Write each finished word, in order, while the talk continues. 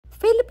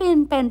ปิน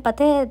ส์เป็นประ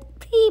เทศ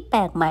ที่แป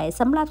ลกใหม่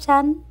สำหรับฉั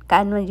นกา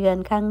รมาเยือน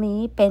ครั้งนี้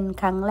เป็น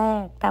ครั้งแร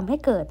กทำให้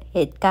เกิดเห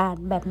ตุการ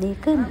ณ์แบบนี้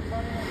ขึ้น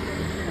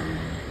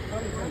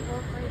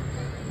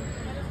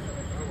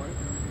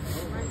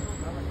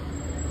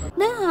เ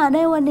นื้อหาใน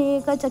วันนี้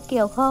ก็จะเ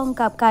กี่ยวข้อง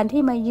กับการ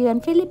ที่มาเยือน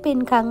ฟิลิปปิน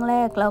ส์ครั้งแร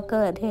กแล้วเ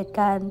กิดเหตุ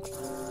การณ์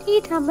ที่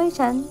ทำให้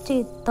ฉันจิ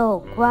ตต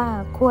กว่า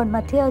ควรม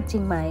าเที่ยวจริ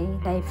งไหม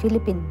ในฟิ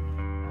ลิปปินส์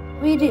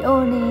วิดีโอ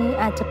นี้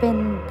อาจจะเป็น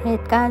เห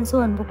ตุการณ์ส่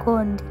วนบุคค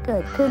ลที่เกิ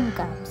ดขึ้น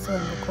กับส่ว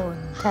นบุคคล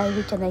ใช้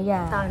วิจารณญ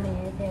าณตอน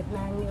นี้เพชร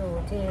นั่งอยู่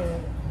ที่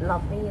ล็อ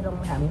บบี้โรง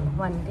แรม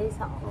วันที่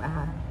2นะค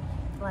ะ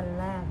วัน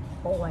แรก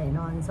ป่วยน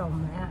อนสม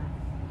เลยค่ะ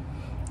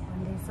วัน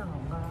ที่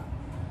2ก็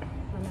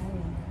มานั่ง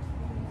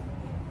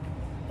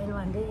เป็น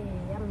วันที่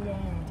ย่ำแย่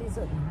ที่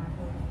สุดนะคะ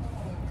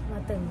มา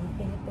ถึง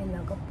ฟิลิปปินส์แ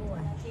ล้วก็ป่ว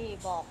ยที่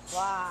บอก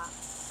ว่า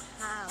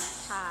ห้าม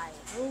ถ่าย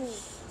รูป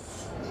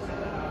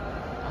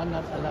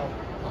Anak alaw,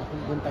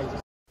คุณไทย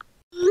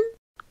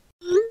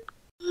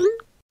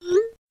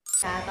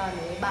ตอน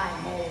นี้บ่าย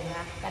โมงน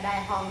ะก็ได้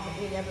ห้องเป็น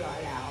ที่เรียบร้อย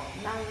แล้ว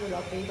นั่งอยู่ล็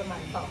อบบี้ประมา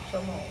ณ2 ชั่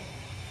วโมง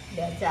เ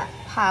ดี๋ยวจะ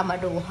พามา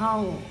ดูห้อง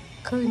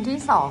คืนที่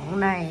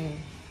2ใน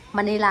ม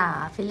ะนิลา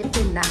ฟิลิป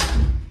ปินส์นะ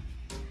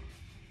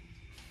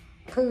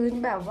พื้น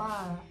แบบว่า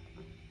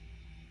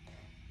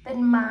เป็น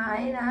ไม้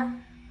นะ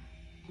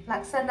ลั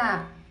กษณะ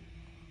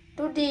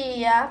ดูดี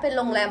อะเป็นโ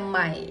รงแรมให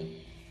ม่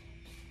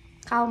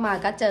เข้ามา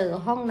ก็เจอ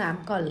ห้องน้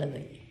ำก่อนเล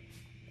ย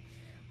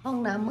ห้อง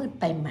น้ำมืด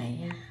ไปไหม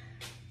อ่ะ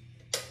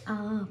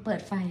เปิ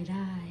ดไฟไ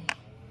ด้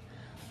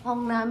ห้อง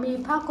น้ำมี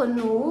ผ้าขนห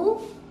นู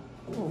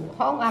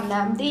ห้องอาบ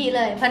น้ำดีเ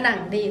ลยผนัง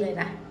ดีเลย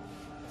นะ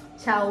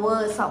ชาวเวอ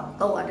ร์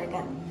2 ตัวด้วย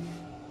กัน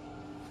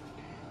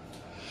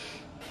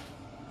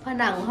ผ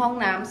นังห้อง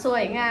น้ำสว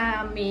ยงา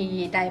มมี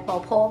ไดร์เป่า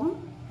ผม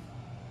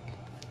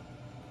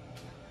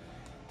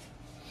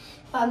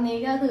ตอนนี้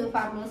ก็คือคว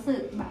ามรู้สึ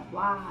กแบบ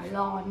ว่า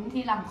ร้อน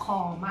ที่ลำคอ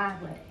มาก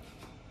เลย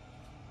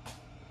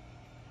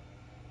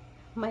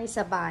ไม่ส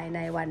บายใน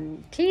วัน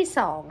ที่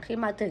2ที่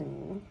มาถึง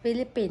ฟิ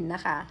ลิปปินส์น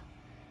ะคะ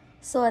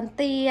ส่วนเ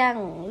ตียง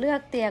เลือ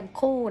กเตียง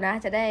คู่นะ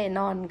จะได้น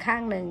อนข้า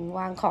งหนึ่งว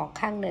างของ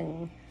ข้างหนึ่ง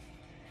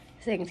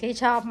สิ่งที่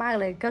ชอบมาก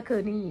เลยก็คื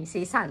อนี่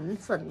สีสัน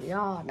ส่วน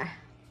ย่อนะ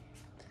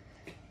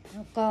แ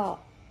ล้วก็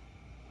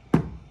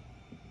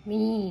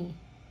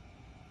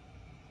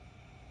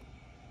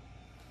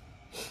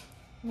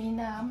มี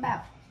น้ำแบ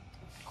บ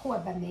ขวด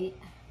แบบนี้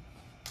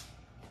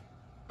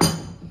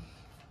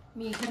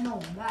มีขน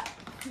มด้วย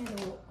ไม่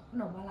รู้ข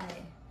นมอะไร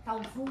เต้า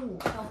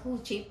หู้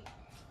ชิป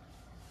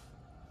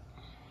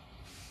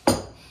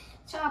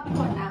ชอบข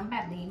วดน้ำแบ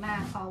บนี้มา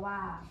กเพราะว่า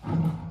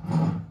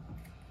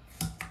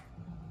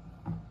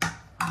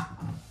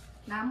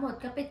น้ำหมด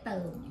ก็ไปเติ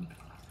ม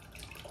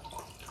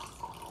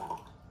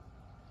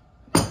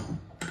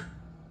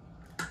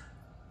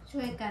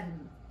ช่วยกัน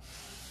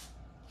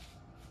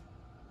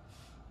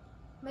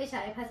ไม่ใ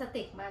ช้พลาส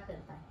ติกมากเกิ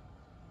นไป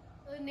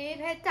คืนนี้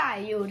เพชรจ่าย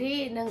อยู่ที่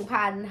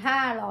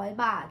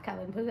 1,500 บาทค่ะ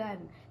เพื่อน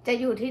ๆจะ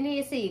อยู่ที่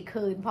นี่4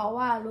 คืนเพราะ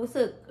ว่ารู้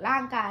สึกร่า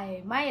งกาย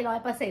ไม่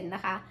 100% น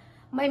ะคะ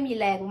ไม่มี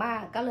แรงมา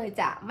กก็เลย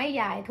จะไม่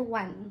ย้ายทุก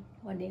วัน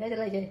นี้ก็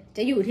เลยจ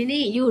ะอยู่ที่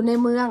นี่อยู่ใน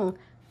เมือง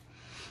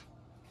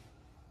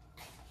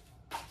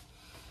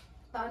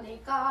ตอนนี้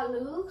ก็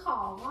รื้อข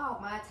องออก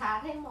มาชาร์จ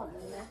ให้หมดเล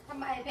ยนะทำ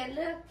ไมเพชรเ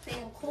ลือกเตี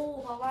ยงคู่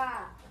เพราะว่า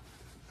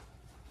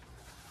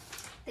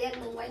เตียง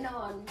หนึ่งไว้น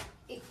อน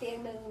อีกเตียง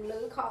หนึ่ง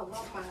รื้อของอ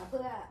อกมาเ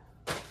พื่อ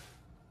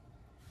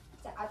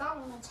จะต้อง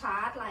ชา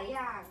ร์จหลายอ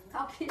ย่างเข้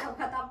าที่เรา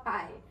ก็ต้องไป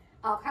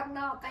ออกข้างน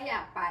อกก็อย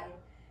ากไป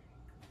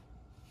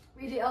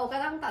วิดีโอก็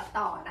ต้องตัด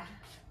ต่อนะ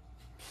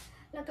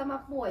แล้วก็มา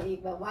ป่วยอีก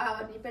แบบว่า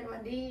วันนี้เป็นวั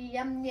นที่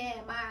ย่ำแย่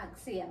มาก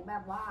เสียงแบ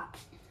บว่า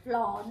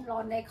ร้อ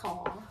นในคอ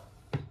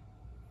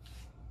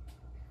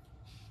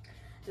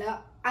แล้ว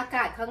อาก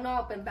าศข้างนอ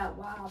กเป็นแบบ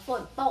ว่าฝ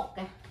นตกไ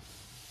ง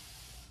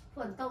ฝ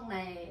นตกใน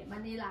มะ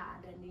นิลา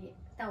เดือนนี้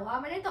แต่ว่า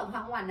ไม่ได้ตก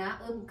ทั้งวันนะ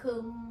คื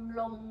ม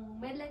ลง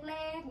เม็ดเ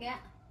ล็กๆเงี้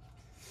ย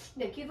เ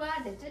ดี๋ยวคิดว่า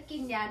เดี๋ยวจะกิ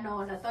นยานอ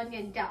นแล้วตอนเ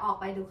ย็นจะออก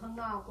ไปดูข้าง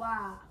นอกว่า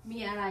มี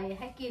อะไร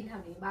ให้กินแถ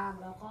วนี้บ้าง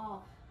แล้วก็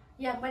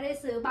ยังไม่ได้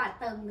ซื้อบัตร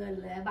เติมเงิน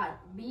เลยบัตร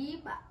บี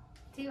บอะ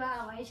ที่ว่าเ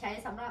อาไว้ใช้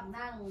สำหรับ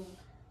นั่ง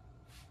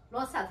ร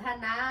ถสาธาร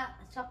ณะ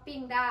ช้อปปิ้ง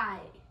ได้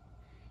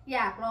อย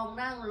ากลอง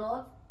นั่งร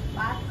ถ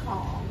บัสขอ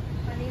ง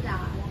มะนิลา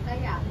แล้วก็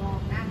อยากลอง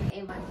นั่ง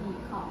MRT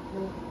ของเ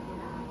มืองมะนิ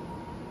ลา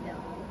เดี๋ย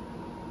ว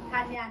ทา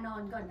นยานอ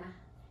นก่อนนะ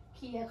เค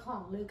ลียร์ขอ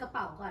งหรือกระเ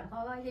ป๋าก่อนเพรา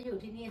ะว่าจะอยู่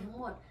ที่นี่ทั้ง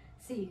หมด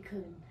4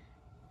 คืน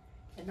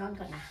จะนอน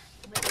ก่อนนะ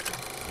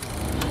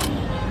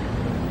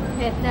เ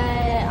พชรได้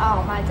ออ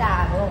กมาจา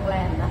กโรงแร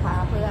มนะคะ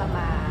เพื่อม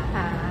าห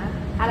า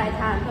อะไร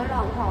ทานเพื่อร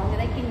องท้องจะ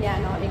ได้กินยา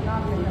นอนอีกรอ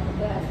บหนึ่งนะเ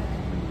พื่อน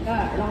ก็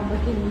ลองมา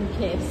กิน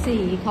KFC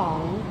ของ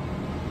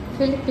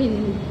ฟิลิปปิน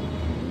ส์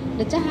เ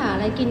ดี๋ยวจะหาอะ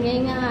ไรกิน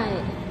ง่าย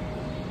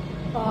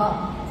ๆก็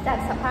จาก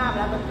สภาพแ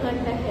ล้วเพื่อน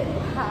ๆจะเห็น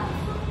ว่า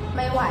ไ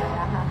ม่ไหวแ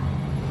ล้วค่ะ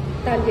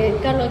ตอนเย็น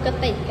ก็รถก็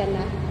ติดกัน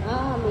นะ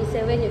มีเซ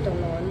เว่นอยู่ตรง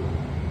โน้น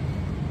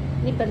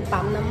นี่เป็น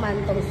ปั๊มน้ำมัน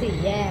ตรง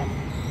4 แยก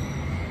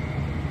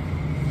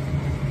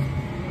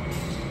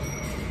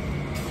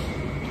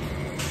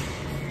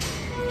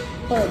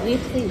เปิด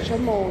24 ชั่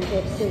วโมงเก็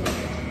บสิ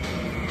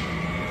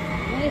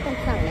ไม่ต้อง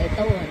สั่งใน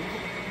ตู้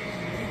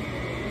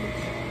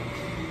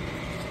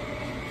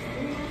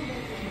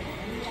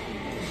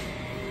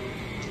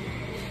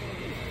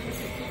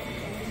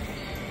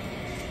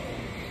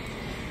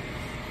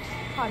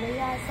ขออนุ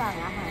ญาตสั่ง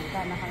อาหาร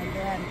กันนะคะเ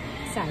พื่อน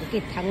ภาษาอังกฤ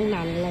ษทั้ง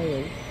นั้นเลย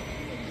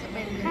จะเ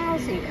ป็นข้าว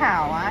สีขา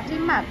วอะที่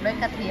หมักด้วย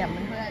กระเทียม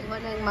เพื่อนวั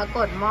นหนึ่งมาก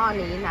ดหม้อ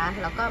นี้นะ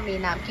แล้วก็มี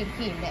น้ำค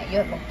รีมเนี่ยหย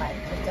ดลงไป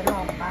จะล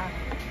องบ้าง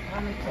ว่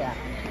ามันเกลือ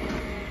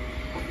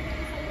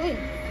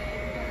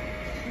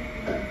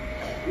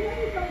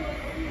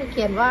เ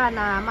ขียนว่า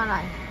น้ำอะไร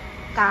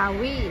กา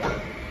วี่อ่ะ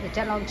เดี๋ยวจ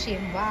ะลองชิ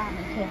มว่า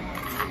มันคืออะไร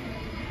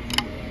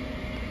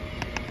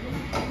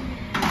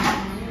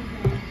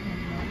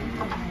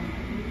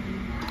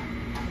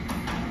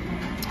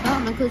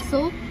มันคือ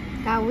ซุป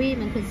กาวี่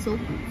มันคือซุป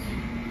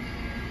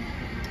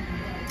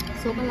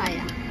อะไร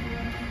อ่ะ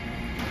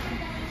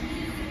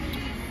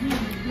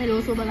ไม่รู้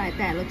ซุปอะไร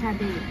แต่รสชาติ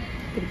ดี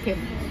เค็ม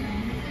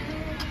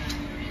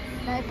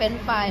ได้เป็น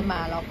ไฟม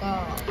าแล้วก็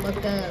เบอร์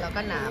เกอร์แล้ว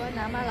ก็น้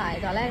ำอะไร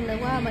ตอนแรกนึก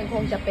ว่ามันค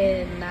งจะเป็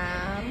นน้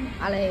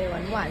ำอะไร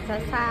หวาน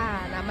ซ่า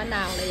ๆน้ำมะน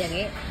าวอะไรอย่าง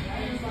นี้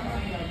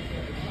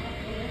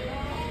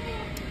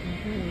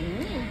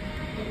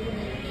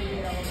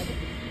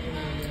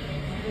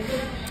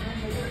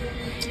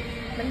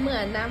มันเหมื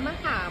อนน้ำมะ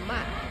ขาม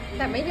อ่ะแ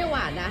ต่ไม่ใช่หว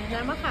านนะน้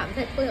ำมะขามใ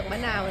ส่เปลือกมะ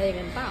นาวอะไรอย่า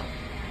งนั้นเปล่า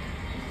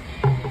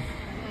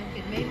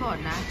กินไม่หมด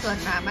นะส่วน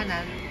น้ำอัน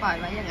นั้นปล่อย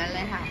ไว้อย่างนั้นเล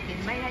ยค่ะกิน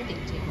ไม่ได้จ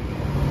ริงๆ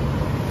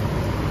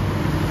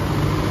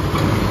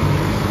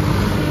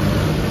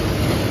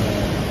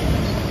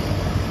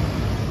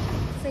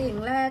สิ่ง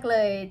แรกเล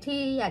ย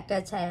ที่อยากจะ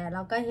แชร์แ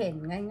ล้วก็เห็น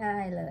ง่า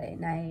ยๆเลย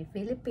ใน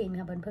ฟิลิปปินส์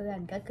ค่ะเพื่อน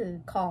ๆก็คือ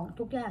ของ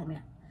ทุกอย่างเนี่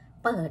ย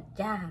เปิด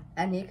ยาก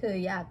อันนี้คือ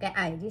ยาแก้ไ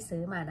อที่ซื้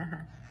อมานะค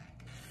ะ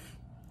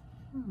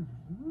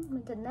มั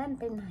นจะแน่น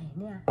ไปไหน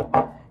เนี่ย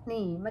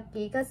นี่เมื่อ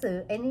กี้ก็ซื้อ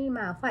ไอ้นี่ม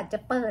าฝาดจะ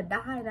เปิดไ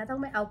ด้นะต้อง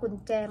ไม่เอากุญ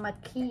แจมา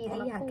ขี้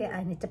ที่ยาแก้ไอ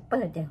เนี่ยจะเ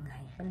ปิดยังไง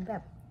มันแบ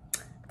บ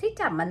ที่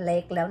จับมันเล็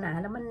กแล้วนะ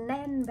แล้วมันแ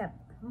น่นแบบ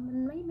มัน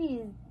ไม่มี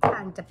ทา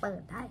งจะเปิ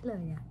ดได้เล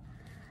ยอะ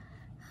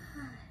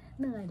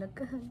เหนื่อยเหลือเ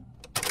กิน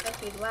ก็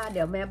คิดว่าเ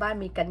ดี๋ยวแม่บ้าน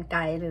มีกรรไกร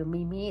หรือ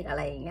มีมีดอะไ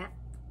รอย่างเงี้ย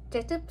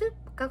จึ๊บ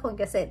ก็คง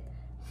จะเสร็จ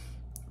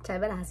ใช้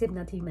เวลา10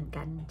 นาทีเหมือน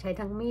กันใช้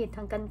ทั้งมีด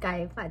ทั้งกรรไกร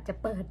ฝาดจะ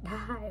เปิดไ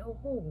ด้โอ้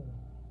โห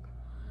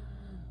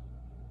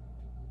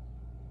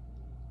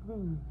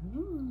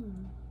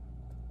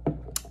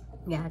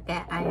ยาแก้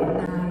ไอใ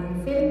น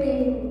ฟิลิปปิ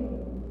นส์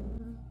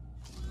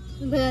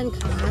เพื่อนค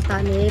ะตอ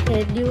นนี้เพ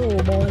ชรอยู่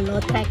บนร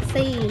ถแท็ก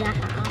ซี่นะ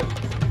คะ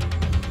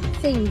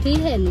สิ่งที่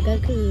เห็นก็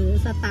คือ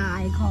สไต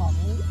ล์ของ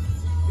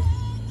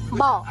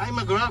บอก I'm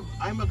a grab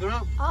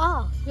อ๋อ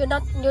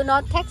you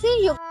not taxi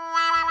you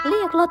เ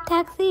รียกรถแ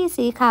ท็กซี่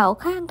สีขาว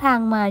ข้างทาง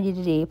มาอยู่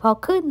ดีๆพอ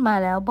ขึ้นมา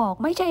แล้วบอก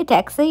ไม่ใช่แ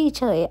ท็กซี่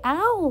เฉย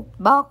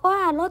บอกว่า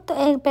รถตัว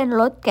เองเป็น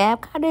รถแก๊ป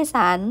ค่าโดยส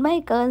ารไม่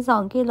เกิน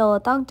2 กิโล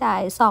ต้องจ่า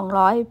ย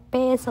200 เป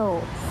โซ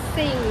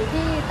สิ่ง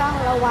ที่ต้อง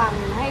ระวัง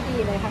ให้ดี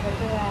เลยค่ะเ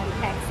พื่อนๆ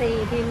แท็กซี่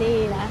ที่นี่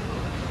นะ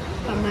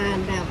ประมาณ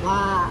แบบว่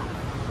า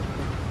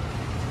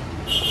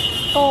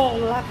โกง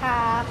ราคา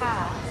ค่ะ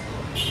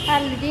ท่า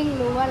นยิ่ง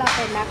รู้ว่าเราเ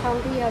ป็นนักท่อง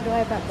เที่ยวด้ว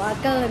ยแบบว่า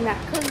เกิน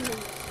ครึ่งนึง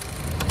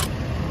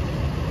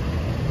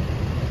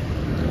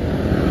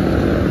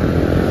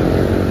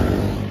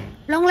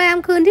โรงแรม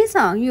คืนที่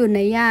2อยู่ใน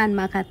ย่าน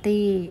มาคา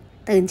ตี้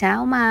ตื่นเช้า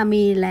มา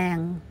มีแรง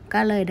ก็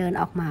เลยเดิน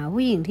ออกมา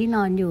ผู้หญิงที่น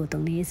อนอยู่ตร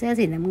งนี้เสื้อ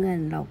สีน้ำเงิน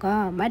เราก็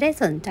ไม่ได้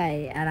สนใจ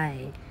อะไร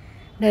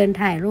เดิน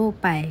ถ่ายรูป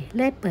ไปเ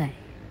รื่อยเปื่อย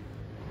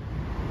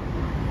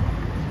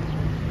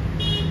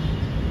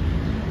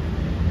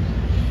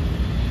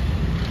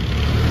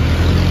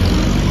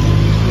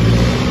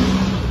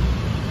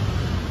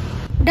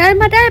เดิน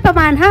มาได้ประ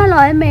มาณ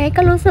500 เมตร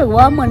ก็รู้สึก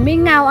ว่าเหมือนมี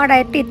เงาอะไร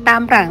ติดตา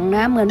มหลังน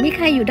ะเหมือนมีใค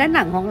รอยู่ด้านห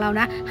ลังของเรา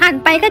นะหัน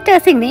ไปก็เจอ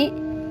สิ่งนี้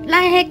ไ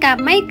ล่ให้กลับ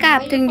ไม่กลับ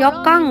จึงยก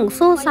กล้อง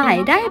สู้สาย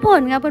ได้ผ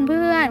ลค่ะเ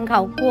พื่อนๆเข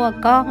ากลัว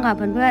กล้องค่ะเ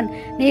พื่อน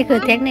ๆนี่คือ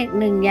เทคนิค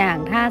หนึ่งอย่าง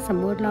ถ้าสม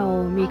มุติเรา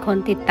มีคน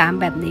ติดตาม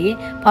แบบนี้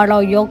พอเรา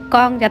ยกก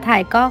ล้องจะถ่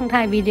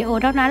ายวิดีโอ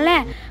เท่านั้นแหล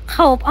ะเข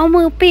าเอา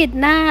มือปิด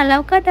หน้าแล้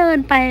วก็เดิน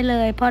ไปเล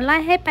ยพอไล่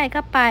ให้ไป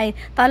ก็ไป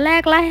ตอนแร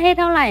กไล่ให้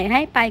เท่าไหร่ใ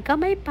ห้ไปก็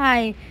ไม่ไป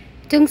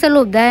จึงส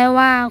รุปได้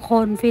ว่าค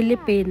นฟิลิ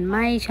ปปินส์ไ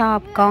ม่ชอบ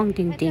กล้อง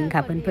จริงๆค่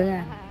ะเพื่อ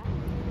น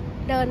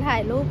ๆเดินถ่า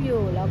ยรูปอ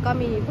ยู่แล้วก็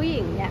มีผู้ห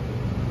ญิงเนี่ย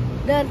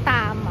เดินต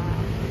ามมา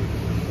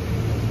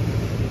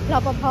ร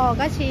ปภ.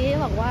ก็ชี้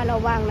บอกว่าระ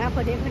วังนะค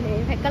นนี้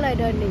เพชรก็เลย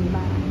เดินหนีม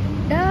า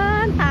เดิ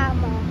นตาม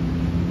มา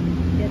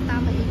เดี๋ยวตา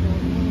มมาอีกโด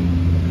น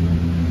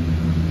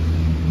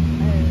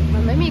มั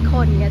นไม่มีค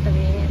นไงตรง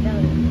นี้เดิ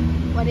น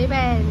วันนี้เ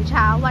ป็นเ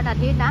ช้าวันอา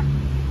ทิตย์นะ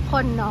ค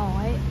นน้อ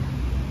ย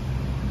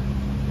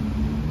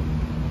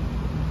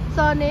โซ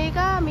นนี้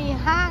ก็มี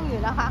ห้างอ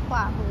ยู่นะคะขว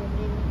ามือ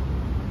นี้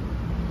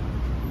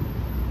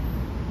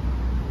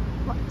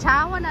เช้า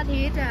วันอา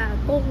ทิตย์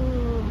กรุง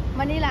ม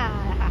ะนิลา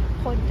ค่ะ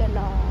คนจะ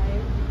น้อย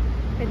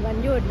เป็นวัน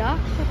หยุดเนาะ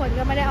ทุกคน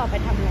ก็ไม่ได้ออกไป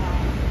ทำงา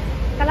น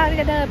กำลัง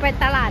จะเดินไป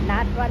ตลาดนั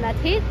ดวันอา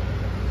ทิตย์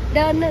เ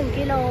ดิน1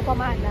 กิโลประ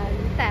มาณนั้น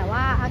แต่ว่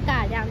าอากา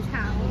ศยามเ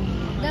ช้า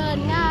เดิน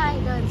ง่าย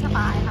เดินสบ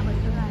ายค่ะเ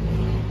พื่อน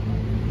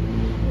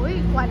ๆอุ้ย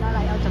วันอะไร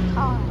เอาจาก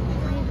ท่อ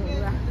ไม่รู้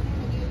อะ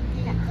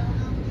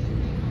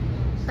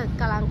ตึก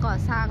กำลังก่อ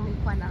สร้างมี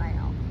ควันอะไร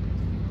ออก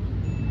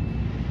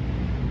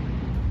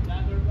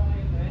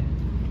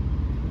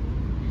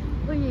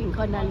ผู้หญิงค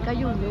นนั้นก็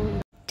อยู่นู่น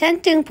ฉัน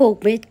จึงผูก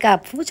มิตรกับ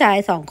ผู้ชาย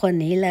2 คน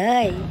นี้เล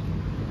ย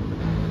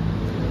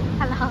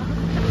ฮัลโหล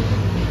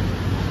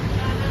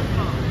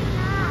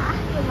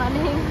Good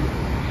morning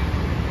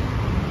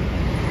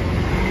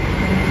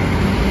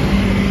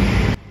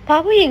พอ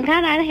ผู้หญิงท่า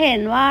นนั้นเห็น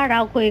ว่าเรา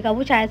คุยกับ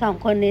ผู้ชาย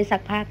2 คนนี้สั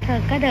กพักเธ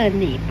อก็เดิน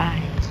หนีไป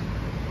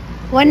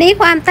วันนี้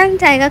ความตั้ง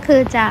ใจก็คื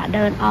อจะเ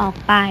ดินออก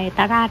ไป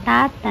ตลาด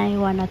นัดใน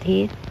วันอา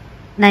ทิตย์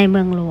ในเมื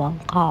องหลวง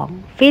ของ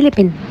ฟิลิป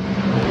ปินส์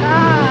ก็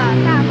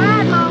สามาร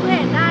ถมองเ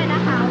ห็นได้นะ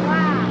คะว่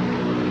า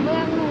เมื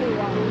องหล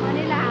วงมะ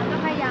นิลาก็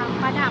พยายาม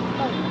ประดับ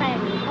ตกแต่ง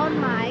ต้น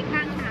ไม้ข้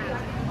างทาง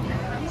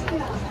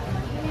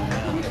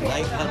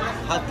Like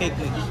hot cake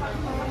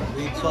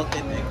with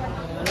salted egg.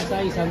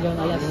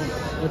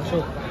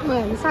 เหมื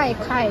อนใส่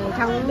ไข่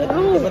ทั้ง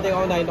ลูก Dating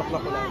ako 9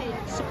 o'clock na.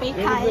 สปีก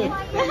ไทย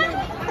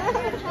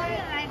ชื่อ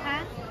อะไรคะ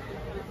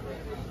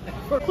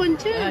คุณ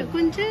ชื่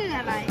อ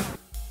อะไร